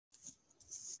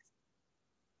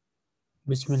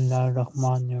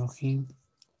Bismillahirrahmanirrahim.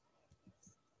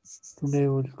 Today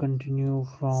we'll continue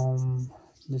from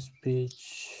this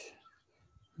page,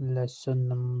 lesson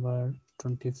number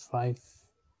 25.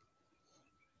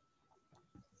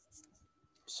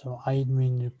 So I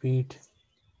mean repeat.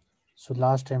 So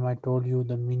last time I told you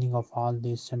the meaning of all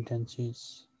these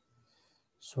sentences.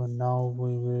 So now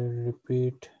we will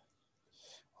repeat.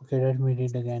 Okay, let me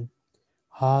read again.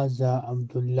 Haza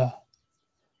Abdullah.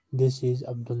 This is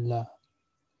Abdullah.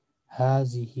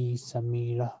 Hazihi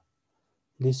Samira.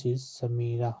 This is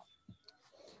Samira.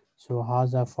 So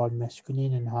Haza for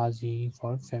masculine and Hazihi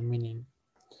for feminine.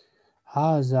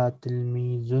 هذا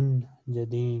تلميذ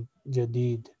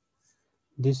جديد.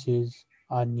 This is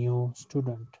a new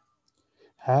student.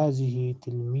 هذه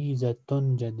تلميذة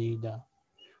جديدة.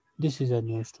 This is a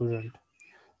new student.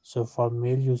 So for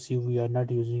male, you see we are not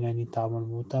using any ta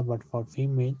marbuta, but for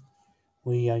female,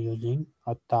 we are using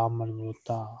a ta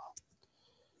marbuta.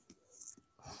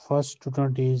 First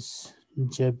student is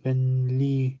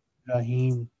Jabanli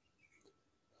Rahim.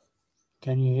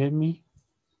 Can you hear me?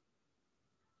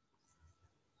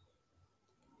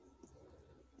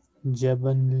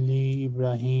 Jabanli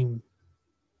Ibrahim.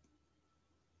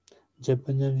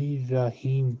 Jabanli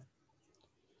Rahim.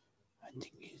 I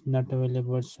think he's not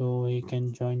available, so he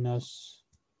can join us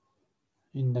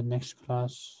in the next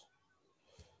class.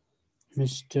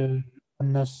 Mr.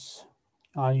 Anas,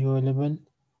 are you available?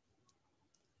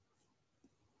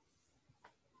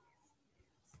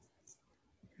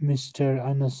 Mr.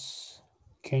 Anas,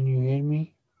 can you hear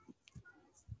me?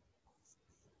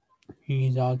 He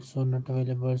is also not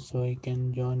available, so he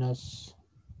can join us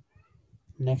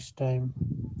next time.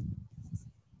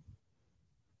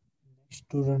 Next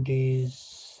student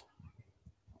is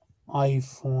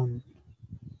iPhone,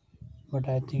 but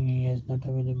I think he is not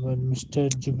available. Mr.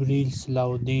 Jibril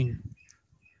Salahuddin.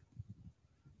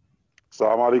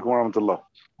 Assalamu alaikum warahmatullah.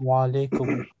 Wa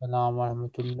alaikum assalam wa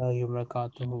rahmatullahi wa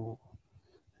barakatuhu.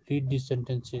 Read these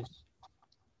sentences.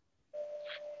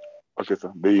 Okay,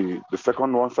 sir. The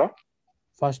second one, sir.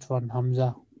 First one,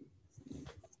 Hamza.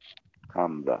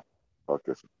 Hamza.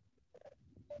 Okay, sir.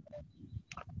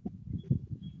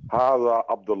 هذا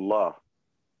عبد الله.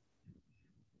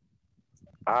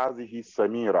 هذه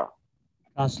سميرة.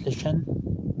 Translation.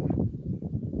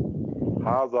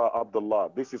 هذا عبد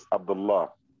الله. This is Abdullah.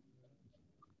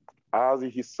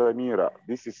 هذه سميرة.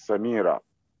 This is Samira.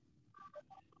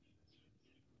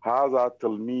 هذا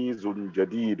تلميذ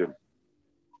جديد.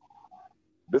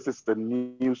 This is the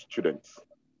new student.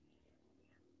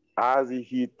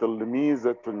 هذه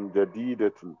تلميذة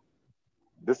جديدة.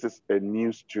 This is a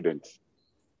new student.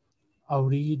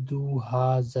 أريد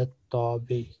هذا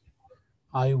الطابع.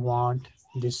 I want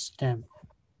this stamp.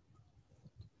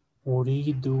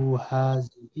 أريد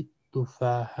هذه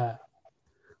التفاحة.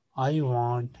 I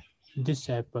want this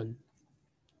apple.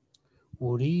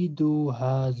 أريد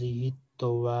هذه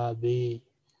التوابع.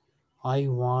 I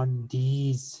want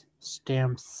these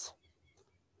stamps.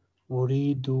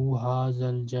 أريد هذا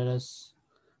الجرس.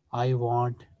 I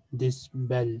want this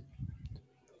bell.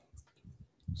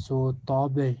 So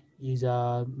طابع is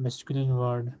a masculine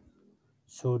word,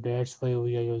 so that's why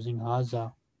we are using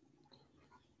haza.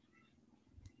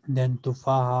 Then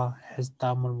tufaha has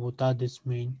ta marbuta, this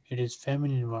means it is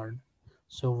feminine word,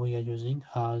 so we are using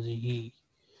hazihi.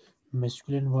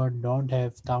 Masculine word don't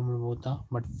have ta marbuta,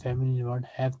 but feminine word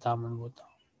have ta marbuta.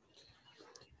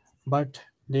 But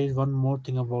there is one more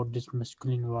thing about this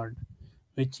masculine word,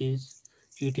 which is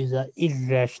it is a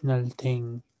irrational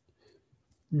thing,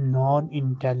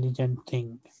 non-intelligent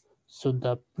thing. So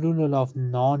the plural of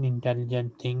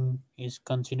non-intelligent thing is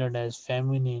considered as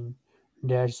feminine.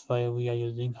 That's why we are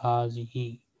using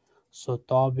hazihi. So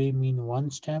tabi mean one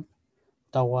stamp,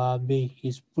 tawabi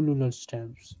is plural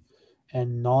stamps,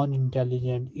 and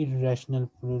non-intelligent, irrational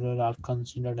plural are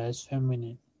considered as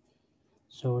feminine.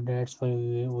 So that's why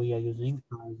we are using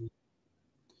hazihi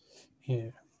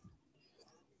here.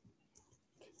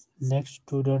 Next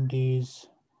student is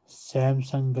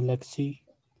Samsung Galaxy.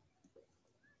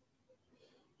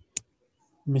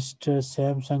 Mr.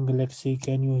 Samsung Galaxy,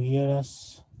 can you hear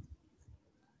us?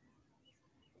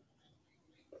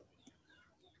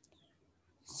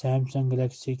 Samsung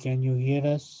Galaxy, can you hear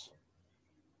us?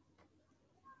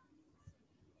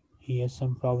 He has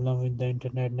some problem with the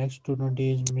internet. Next student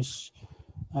is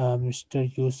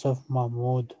Mr. Yusuf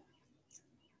Mahmood.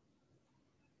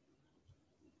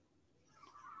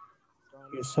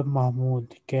 Yusuf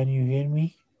Mahmood, can you hear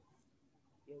me?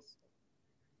 Yes.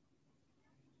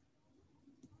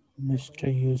 Mr.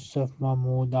 Yusuf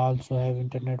Mahmood also have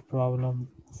internet problem.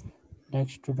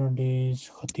 Next student is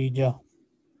Khatija.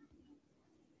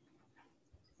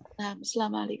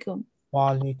 Assalamu alaikum.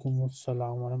 Wa alaikum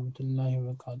assalam wa rahmatullahi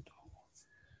wa barakatuh.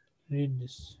 Read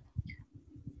this.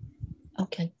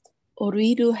 Okay.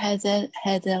 أريد هذا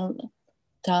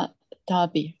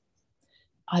التعبير.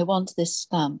 I want this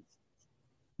stamp.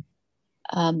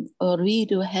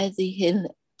 أريد هذه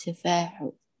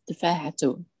التفاحة.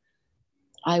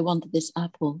 I want this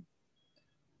apple.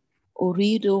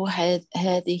 أريد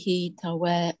هذه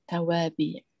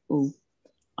توابع.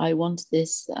 I want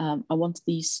this. I want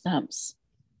these stamps.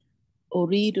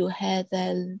 أريد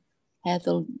هذا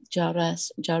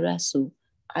الجرس.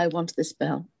 I want this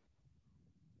bell.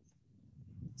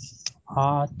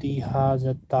 Hati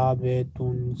haza tabe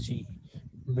tunsi.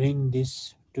 Bring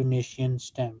this Tunisian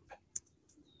stamp.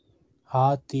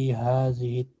 Hati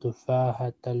hazihi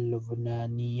tufahata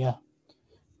al-Lubnaniya.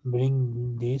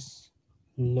 Bring this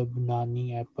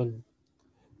Lebanese apple.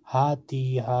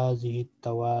 Hati hazihi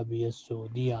tawabi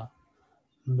al-Saudiya.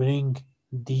 Bring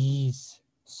these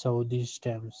Saudi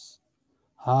stamps.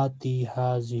 Hati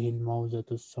hazihi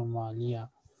al-Mawzatu al-Somaliya.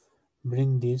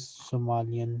 Bring this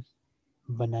Somalian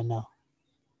banana.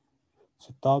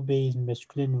 So tabe is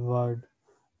masculine word.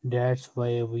 That's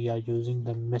why we are using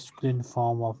the masculine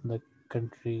form of the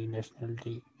country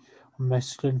nationality,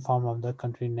 masculine form of the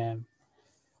country name.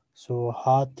 So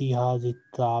Hati Hazi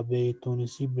Tabe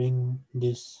Tunisi, bring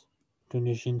this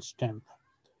Tunisian stamp.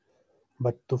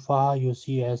 But Tufaha you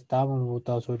see as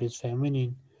Tamamuta, so it is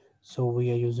feminine. So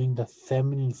we are using the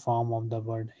feminine form of the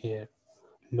word here.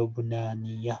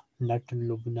 Lubnaniya, not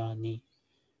Lubnani.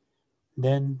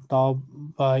 Then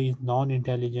Taba is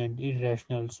non-intelligent,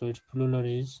 irrational, so its plural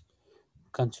is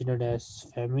considered as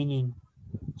feminine,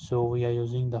 so we are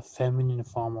using the feminine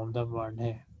form of the word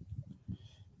here.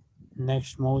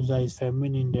 Next, Moza is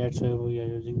feminine, that's why we are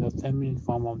using the feminine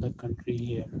form of the country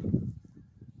here.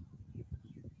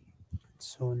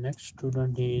 So next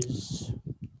student is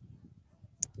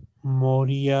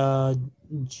Moria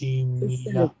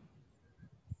Jimila.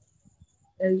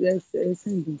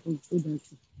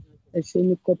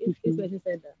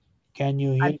 Can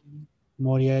you hear me?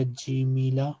 Moria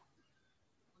Jimila?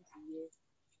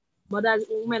 Mothers,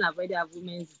 women have already have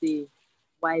Women's Day,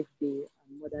 Wife Day,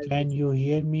 and Mother's Day. Can you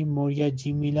hear me, Moria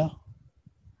Jimila?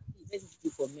 This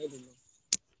is for men.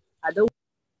 I don't.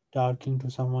 Talking to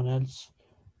someone else.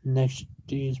 Next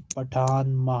is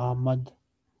Pathan Muhammad.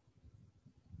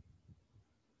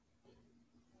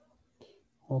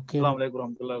 Okay.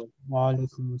 Walaikum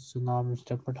Assalam,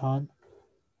 Mr. Pathan.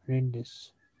 Read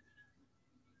this.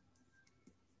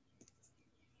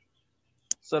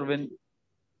 Sir,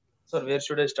 where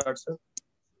should I start, sir?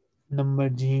 Number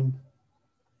Jim.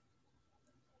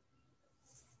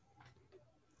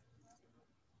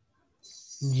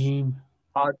 Jim.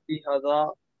 Hati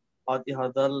hadal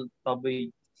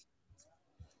tabi.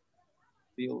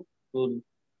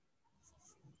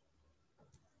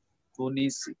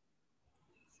 Tunisi.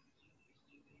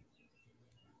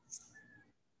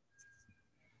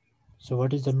 So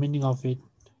what is the meaning of it?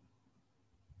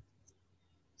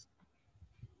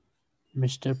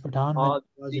 Mr. Pathan, when I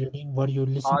was reading, were you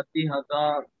listening?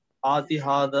 Hati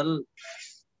hadal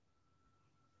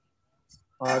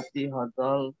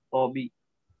tabi.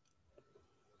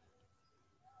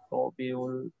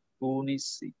 Tabiul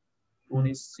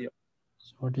Tunisia.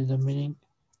 So what is the meaning?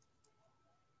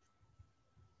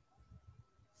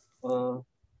 Hati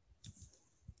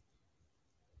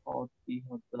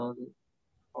hadal.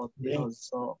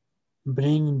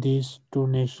 Bring this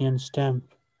Tunisian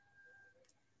stamp.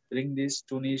 Bring this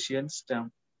Tunisian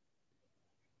stamp.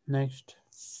 Next.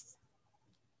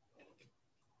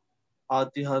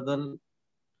 Hati hadal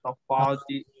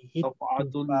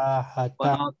tafatul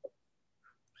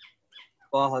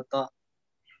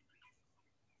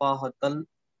bahatal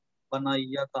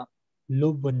banayata.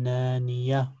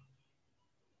 Lubnaniya.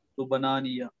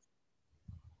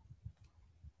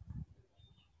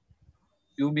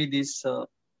 Give me this.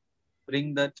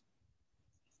 Bring that.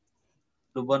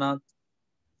 Lubanat.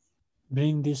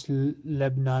 Bring this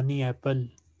Lebanese apple.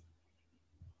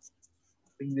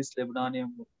 Bring this Lebanese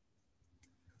apple.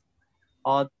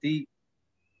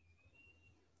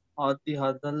 Hati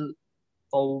hadal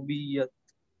tawbiyat.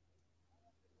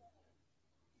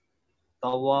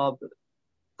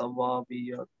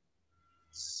 Tawabiyat.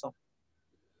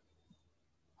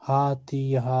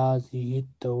 Hati hazihi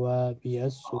tawabi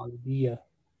as-Saudiya.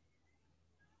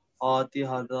 Hati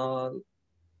hadal.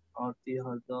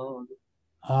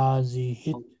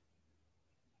 Hazihi.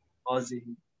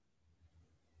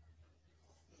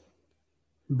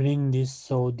 Bring these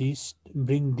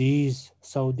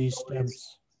Saudi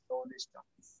stamps.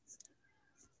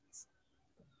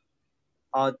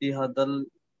 Hati hadal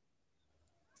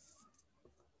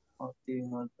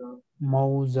فاكهة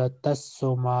موزة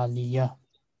الصومالية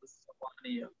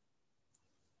الصومالية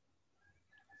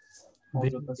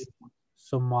موجة برنج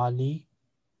Somali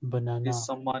banana.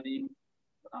 الصومالي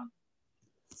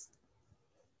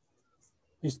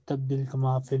استبدل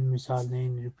كما في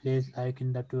المثالين. Replace like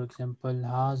in the two example.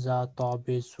 هذا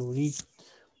طابع سوري.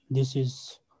 This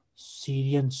is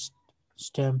Syrian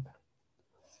stamp.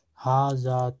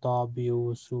 هذا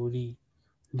طابع سوري.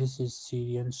 This is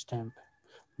Syrian stamp.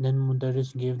 Then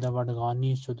Mudaris gave the word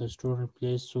Ghani, so the student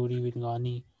replaced Suri with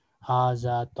Ghani.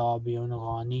 Haza Tabiun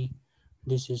Ghani.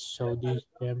 This is Saudi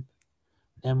stamp.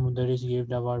 Then Mudaris gave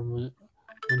the word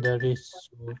Mudaris,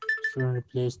 so student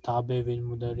replaced Tabe with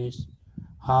Mudaris.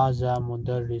 Haza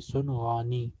Mudarisun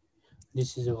Ghani.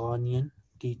 This is Ghanian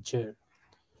teacher.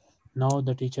 Now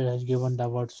the teacher has given the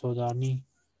word Sudani,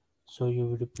 so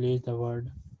you replace the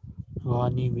word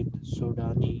Ghani with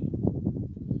Sudani.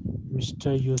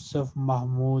 Mr. Yusuf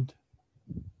Mahmood.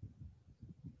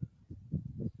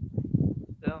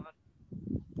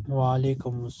 Wa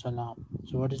alaikum assalam.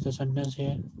 So what is the sentence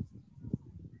here?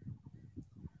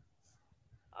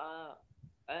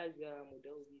 هذا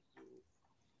مدرس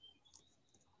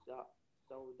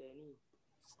سوداني.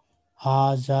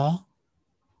 Haza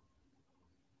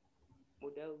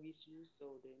مدرس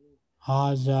سوداني.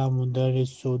 Haza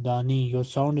Mudaris Sudani. Your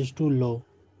sound is too low.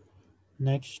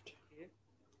 Next.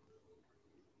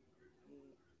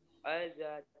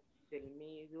 هذا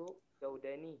تلميذ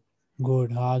سوداني.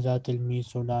 Good. Haza Tilmi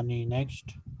Sudani.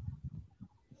 Next.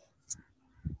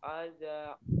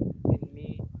 هذا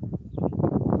تلميذ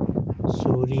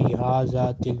Suri.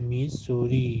 Haza Tilmi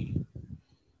Suri.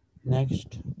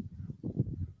 Next.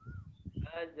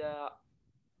 هذا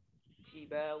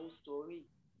تباع سوري.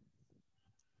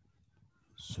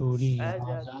 Suri.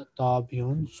 هذا Haza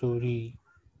Tabiun Suri.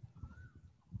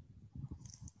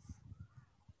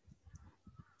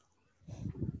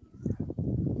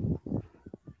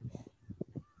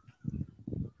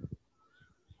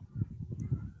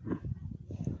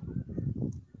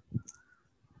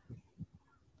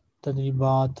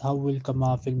 Tadribat. Hawil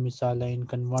kama fil misalain.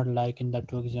 Convert like in the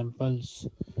two examples.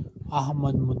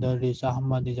 Ahmad Mudaris.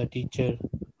 Ahmad is a teacher.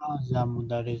 Haza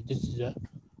Mudaris. This is a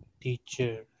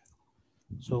teacher.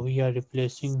 So we are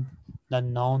replacing the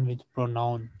noun with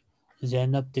pronoun.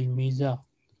 Zainab Tilmiza.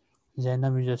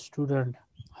 Zainab is a student.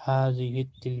 Hazihi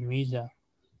Tilmiza.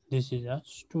 This is a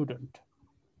student.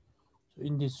 So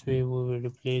in this way we will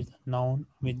replace the noun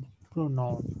with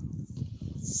pronoun.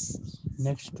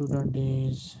 Next student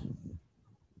is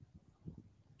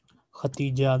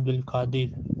Khatija Abdul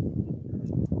Qadir.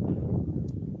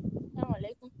 السلام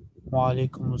عليكم. Wa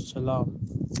alaikum assalam.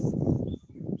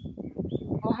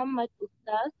 محمد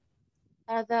أستاذ.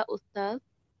 هذا أستاذ.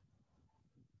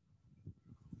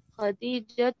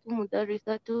 خديجة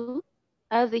مدرسة.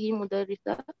 هذه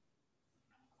مدرسة.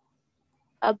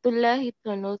 عبد الله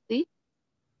تونسي.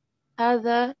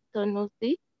 هذا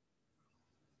تونسي.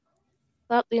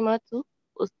 فاطمة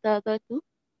أستاذة.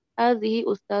 هذه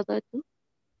أستاذة.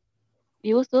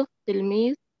 يوسف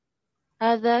تلميذ.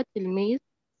 هذا تلميذ.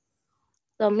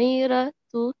 سميرة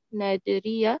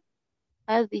نيجيرية.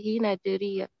 هذه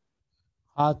نيجيرية.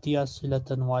 Hati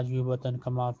asilatan wajibatan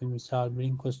kama fil misal.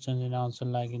 Bring questions and answer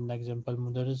like in the example.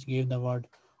 Mudaris gave the word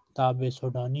Tabe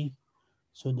Sudani.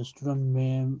 So the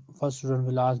first student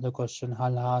will ask the question,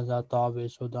 Hal haza Tabe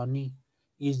Sudani?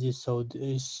 Is this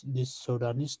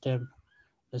Sudani stamp?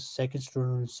 The second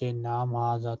student will say, Naam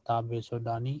haza Tabe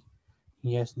Sudani.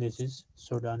 Yes, this is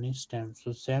Sudani stamp.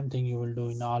 So same thing you will do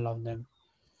in all of them.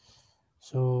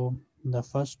 So the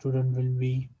first student will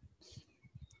be,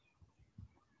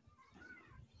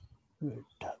 wait,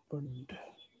 happened.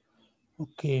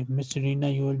 Okay, Miss Rina,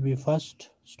 you will be first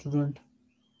student.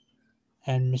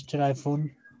 And Mr.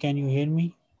 iPhone, can you hear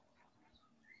me?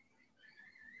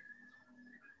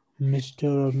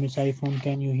 Mr. or Miss iPhone,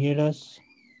 can you hear us?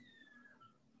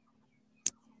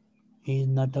 He is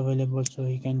not available, so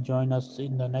he can join us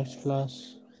in the next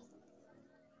class.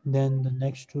 Then the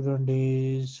next student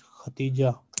is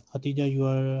Khatija. Khatija, you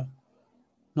are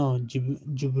no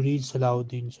Jubreel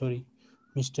Salahuddin. Sorry,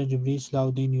 Mr. Jubreel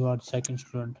Salahuddin, you are the second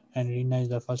student, and Rina is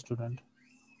the first student.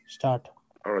 Start.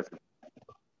 All right.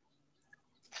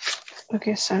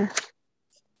 Okay, sir.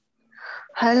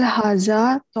 هل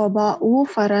هذا طباء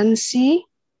فرنسي؟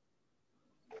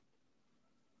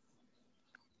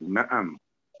 نعم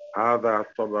هذا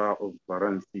طبع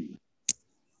فرنسي.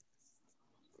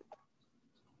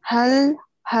 هل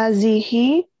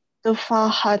هذه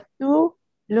تفاحة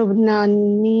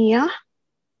لبنانية؟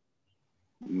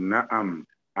 نعم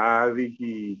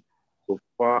هذه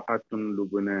تفاحة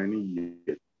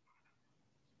لبنانية.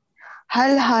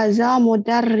 هل هذا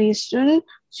مدرس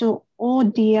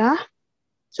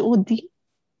سعودي؟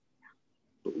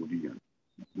 سعوديا.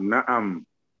 نعم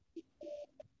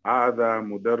هذا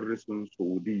مدرس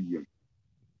سعودي.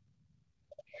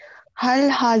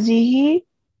 هل هذه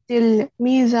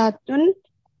تلميذة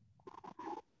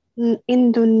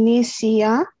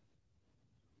إندونيسية؟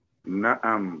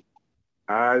 نعم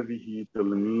هذه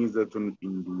تلميذة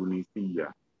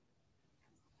إندونيسية.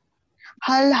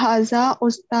 هل هذا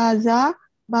أستاذ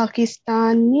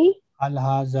باكستاني؟ هل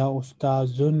هذا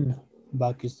أستاذ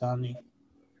باكستاني؟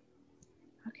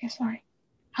 Okay, sorry.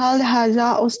 هل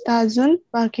هذا أستاذ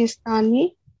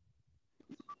باكستاني؟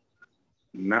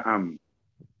 نعم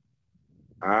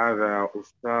هذا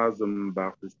أستاذ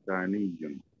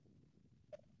باكستاني.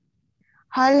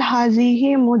 هل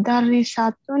هذه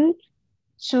مدرسة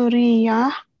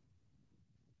سورية؟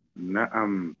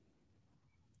 نعم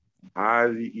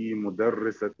هذه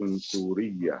مدرسة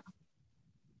سورية.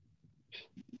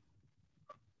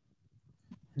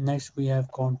 Next we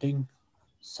have counting.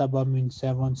 Saba means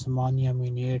 7, Samania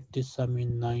means 8, Tissa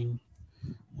means 9.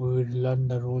 We will learn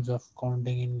the rules of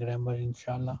counting in grammar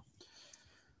inshallah.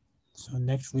 So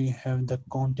next we have the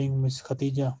counting. Miss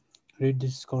Khatija, read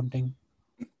this counting.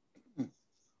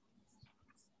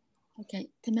 Okay.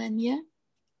 8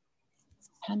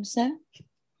 5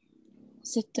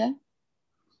 6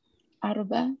 4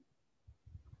 9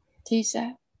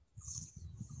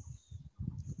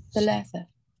 3.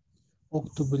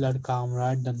 Uktub al-arkam,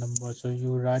 write the number. So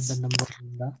you write the number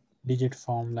in the digit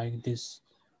form like this.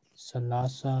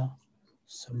 Salasa,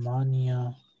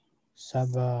 Samania,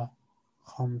 Saba,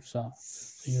 Khamsa.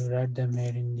 So you write them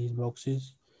here in these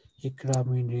boxes. Ikra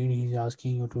means read, he is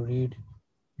asking you to read.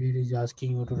 Read is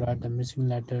asking you to write the missing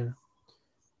letter.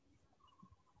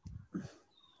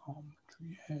 How much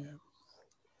we have?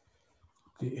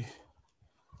 Okay.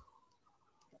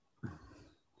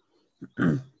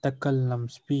 Takallam,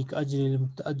 speak.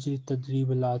 Ajri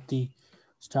tadrib al-ati.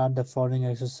 Start the following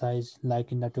exercise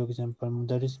like in the two example.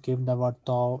 Mudaris gave the word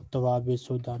tawabi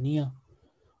sudaniya.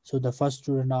 So the first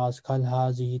student asked, Hal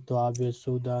hazihi tawabi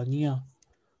sudaniya?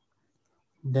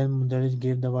 Then Mudaris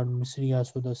gave the word misriya.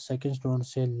 So the second student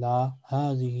said, La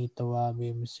hazihi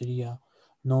tawabi misriya.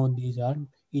 No, these are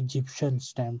Egyptian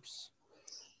stamps.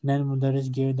 Then Mudaris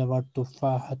gave the word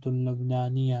tufahatul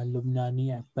lubnaniya,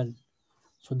 Lubnani apple.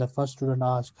 So the first student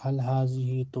asked, Hal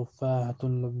hazihi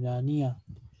tufahatun lubnaniya?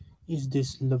 Is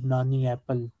this Lubnani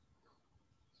apple?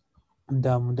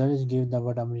 The Mudaris gave the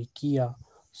word Amerikiya.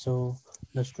 So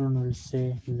the student will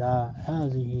say, La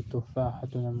hazihi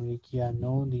tufahatun Amerikiya.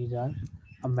 No, these are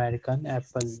American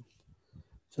apple.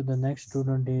 So the next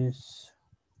student is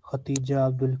Khatija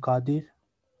Abdul Qadir.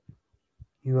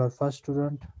 You are first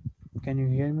student. Can you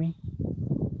hear me?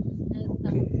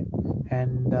 Okay.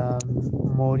 And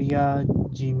Moria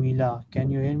Jimila.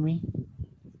 Can you hear me?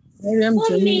 Mariam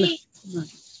Jamila.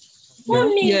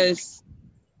 Okay. Yes.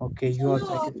 Okay, you are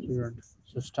second student.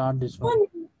 So start this one.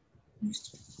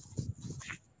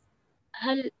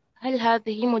 هل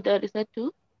هذه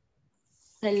مدرسة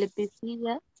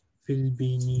تلبيسية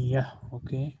Filbiniya.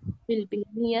 Okay.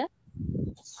 فلبينية؟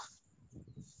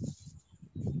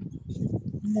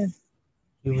 Yes.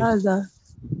 You هذا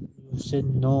said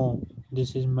no.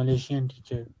 This is Malaysian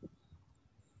teacher.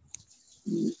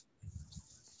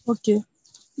 Okay.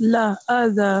 لا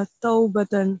هذا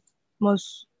توبة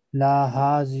مص La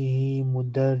hazihi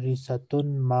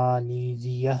mudarrisatun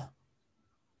maliziyah.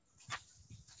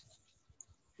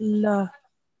 لا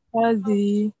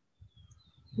هذه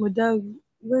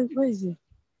where is it?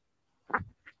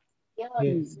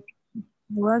 Yes.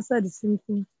 You answer the same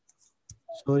thing.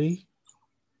 Sorry.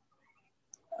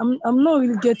 I'm not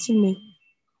really getting it.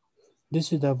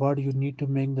 This is the word you need to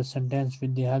make the sentence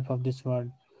with the help of this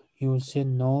word. You will say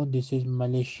no. This is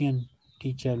Malaysian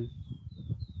teacher.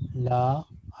 La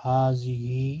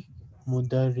hazihi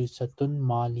mudarrisatun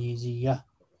maliziyah.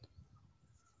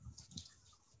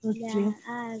 Okay.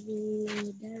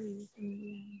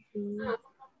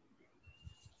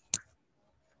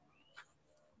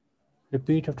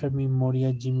 Repeat after me,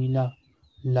 Moria Jimila.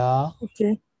 La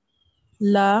Okay.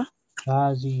 لا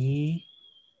hazihi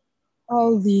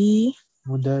هذه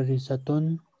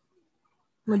mudarrisatun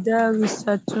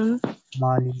مدرسة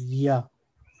maliziyah.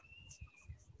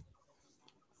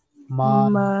 ما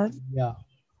Maliziyah.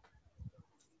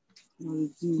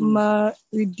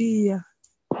 ماردية.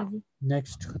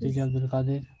 Next, Khatija Abdul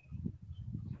Qadir.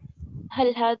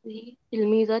 هل هذه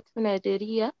تلميذة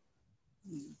نيجيرية؟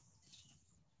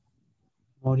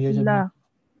 Moria Jamila.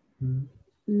 لا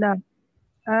لا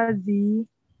هذه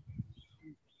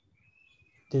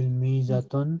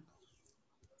Tilmizatun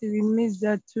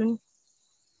تلميذة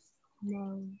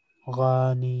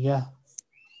Ghaniyah.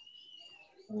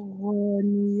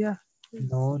 Ghaniyah.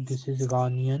 No, this is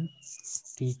Ghanaian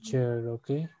teacher,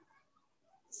 okay?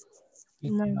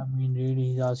 No. I mean, read,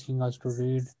 he's asking us to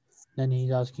read. Then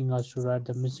he's asking us to write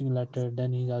the missing letter.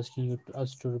 Then he's asking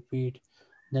us to repeat.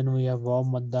 Then we have Vav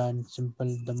Madda and simple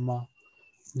Dhamma.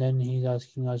 Then he's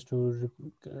asking us to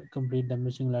complete the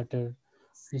missing letter.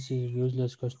 This is a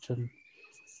useless question.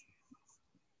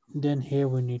 Then here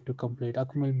we need to complete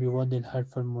Akmal Biwadil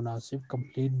Harfal Munasib,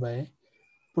 complete by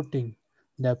putting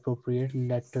the appropriate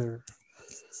letter.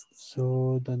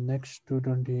 So the next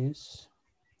student is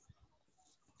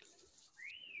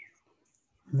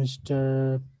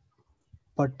Mr.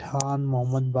 Pathan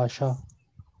Mohammad Basha.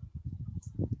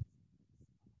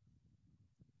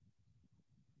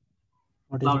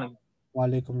 What is it? Assalamu alaikum.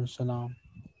 Walaikum Assalam.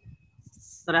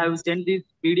 Sir, I have sent this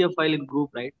PDF file in group,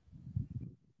 right?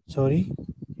 Sorry?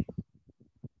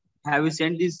 Have you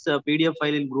sent this PDF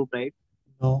file in group, right?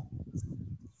 No.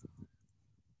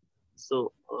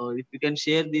 So if you can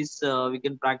share this, we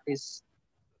can practice.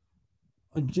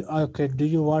 Okay, do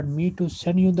you want me to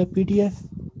send you the PDF?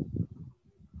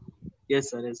 Yes,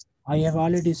 sir. Yes. I have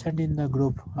already sent in the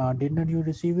group. Did not you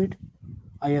receive it?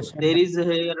 I have sent. There is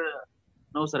here.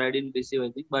 No, sir, I didn't receive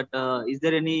anything. But is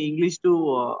there any English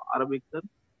to Arabic, sir?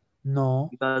 No.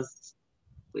 Because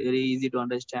very easy to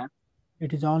understand.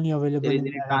 It is only available There is in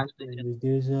any Arabic translation.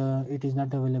 language. It is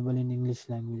not available in English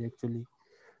language actually.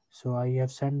 So I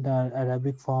have sent the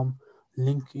Arabic form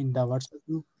link in the WhatsApp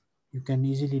group. You can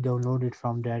easily download it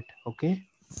from that. Okay.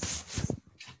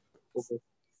 Okay.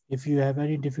 If you have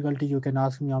any difficulty, you can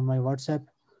ask me on my WhatsApp.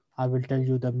 I will tell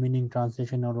you the meaning,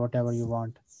 translation, or whatever you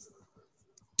want.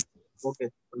 Okay.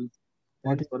 What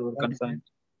Thanks is for your what is concern. it?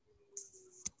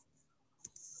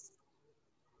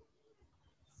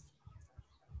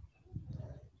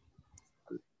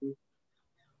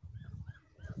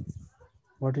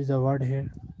 What is the word here?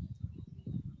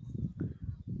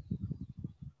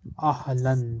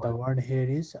 Ahlan. The word here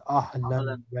is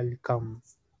ahlan. Welcome.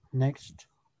 Next.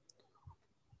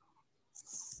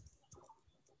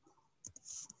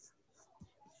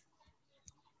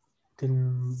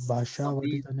 Basha. What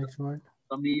is the next word?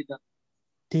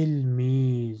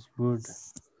 Tilmiz. Good.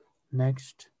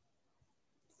 Next.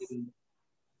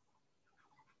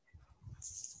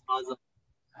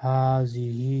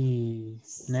 Hazihi.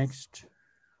 Next.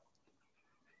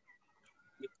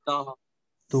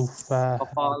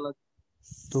 Tufaha.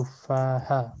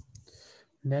 Tufaha.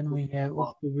 Then we have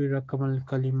Uktubi Rakam al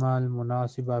Kalima al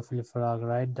Munasiba fil Farag.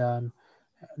 Write the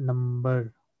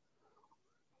number.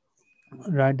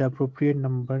 Write the appropriate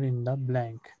number in the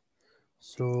blank.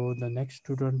 So the next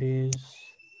student is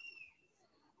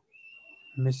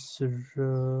Miss what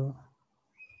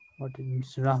is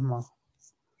Miss Rahma.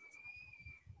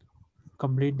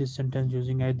 Complete this sentence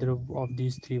using either of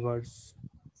these three words.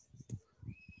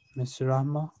 Miss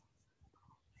Rahma.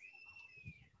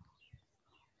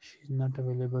 She's not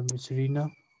available. Miss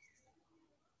Reena.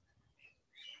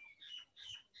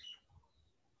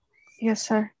 Yes,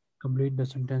 sir. Complete the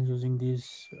sentence using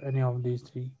any of these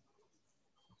three.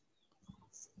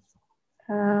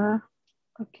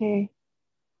 Okay.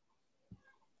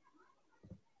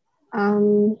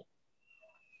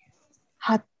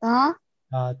 Hatta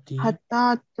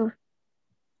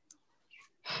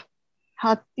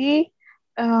hati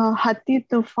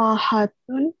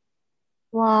tufahatun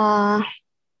wa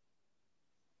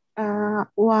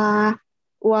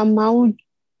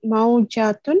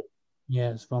maujatun.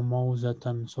 Yes, for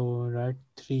mauzatan. So write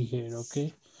 3 here.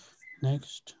 Okay.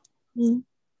 Next.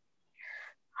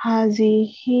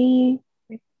 Hazihi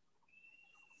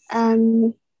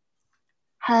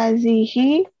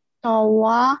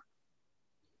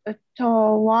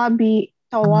tawabi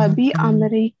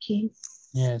Ameriki.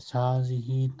 Yes,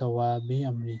 hazihi tawabi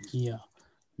Amerikiya.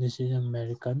 This is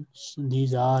American.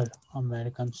 These are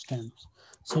American stamps.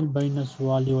 Sil baina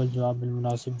suwali wal jawab al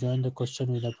munasib. Join the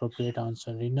question with appropriate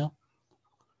answer. Reena.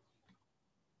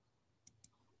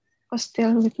 Oh,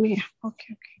 still with me.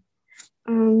 Okay.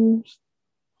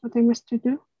 What I must to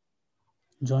do?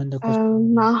 Join the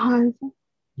question.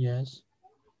 Yes.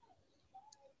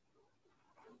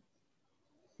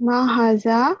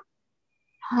 Hazal.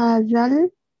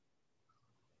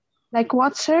 Like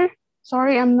what, sir?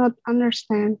 Sorry, I'm not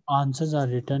understand. Answers are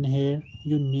written here.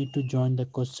 You need to join the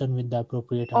question with the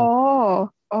appropriate answer.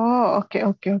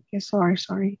 Okay.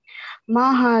 Sorry.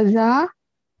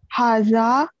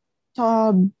 Haza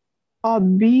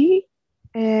Tobi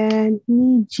and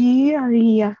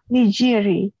Nigeria.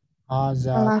 The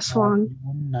last one.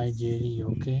 Nigeria,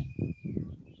 okay.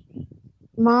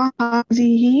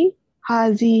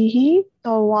 Hazihi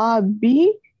Tawabi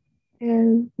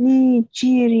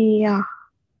Nigeria.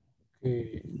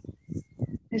 Okay.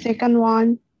 The second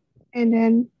one. And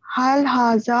then Hal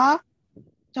Haza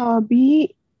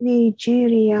Toby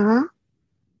Nigeria.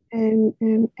 And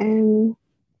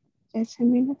just a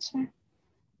minute, sir.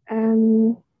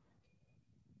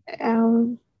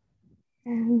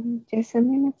 Just a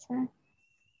minute, sir.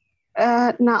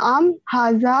 Naam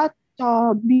Haza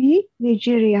Toby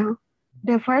Nigeria.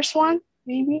 The first one,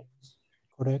 maybe.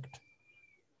 Correct.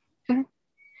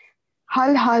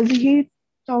 هل هذه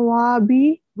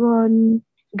توابي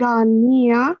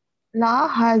غانية؟ لا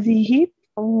هذه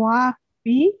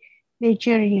توابي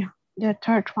Nigeria. The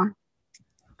third one.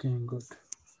 Okay, good.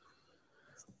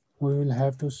 We will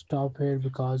have to stop here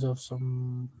because of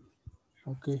some.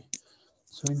 Okay.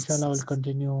 So inshallah, I will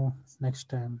continue next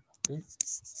time. Okay.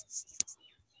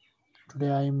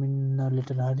 Today I am in a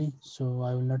little hurry, so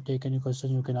I will not take any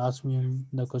questions. You can ask me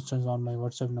the questions on my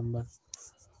WhatsApp number.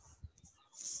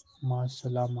 Ma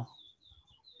salama.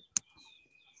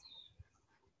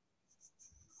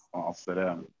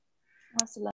 As-salam.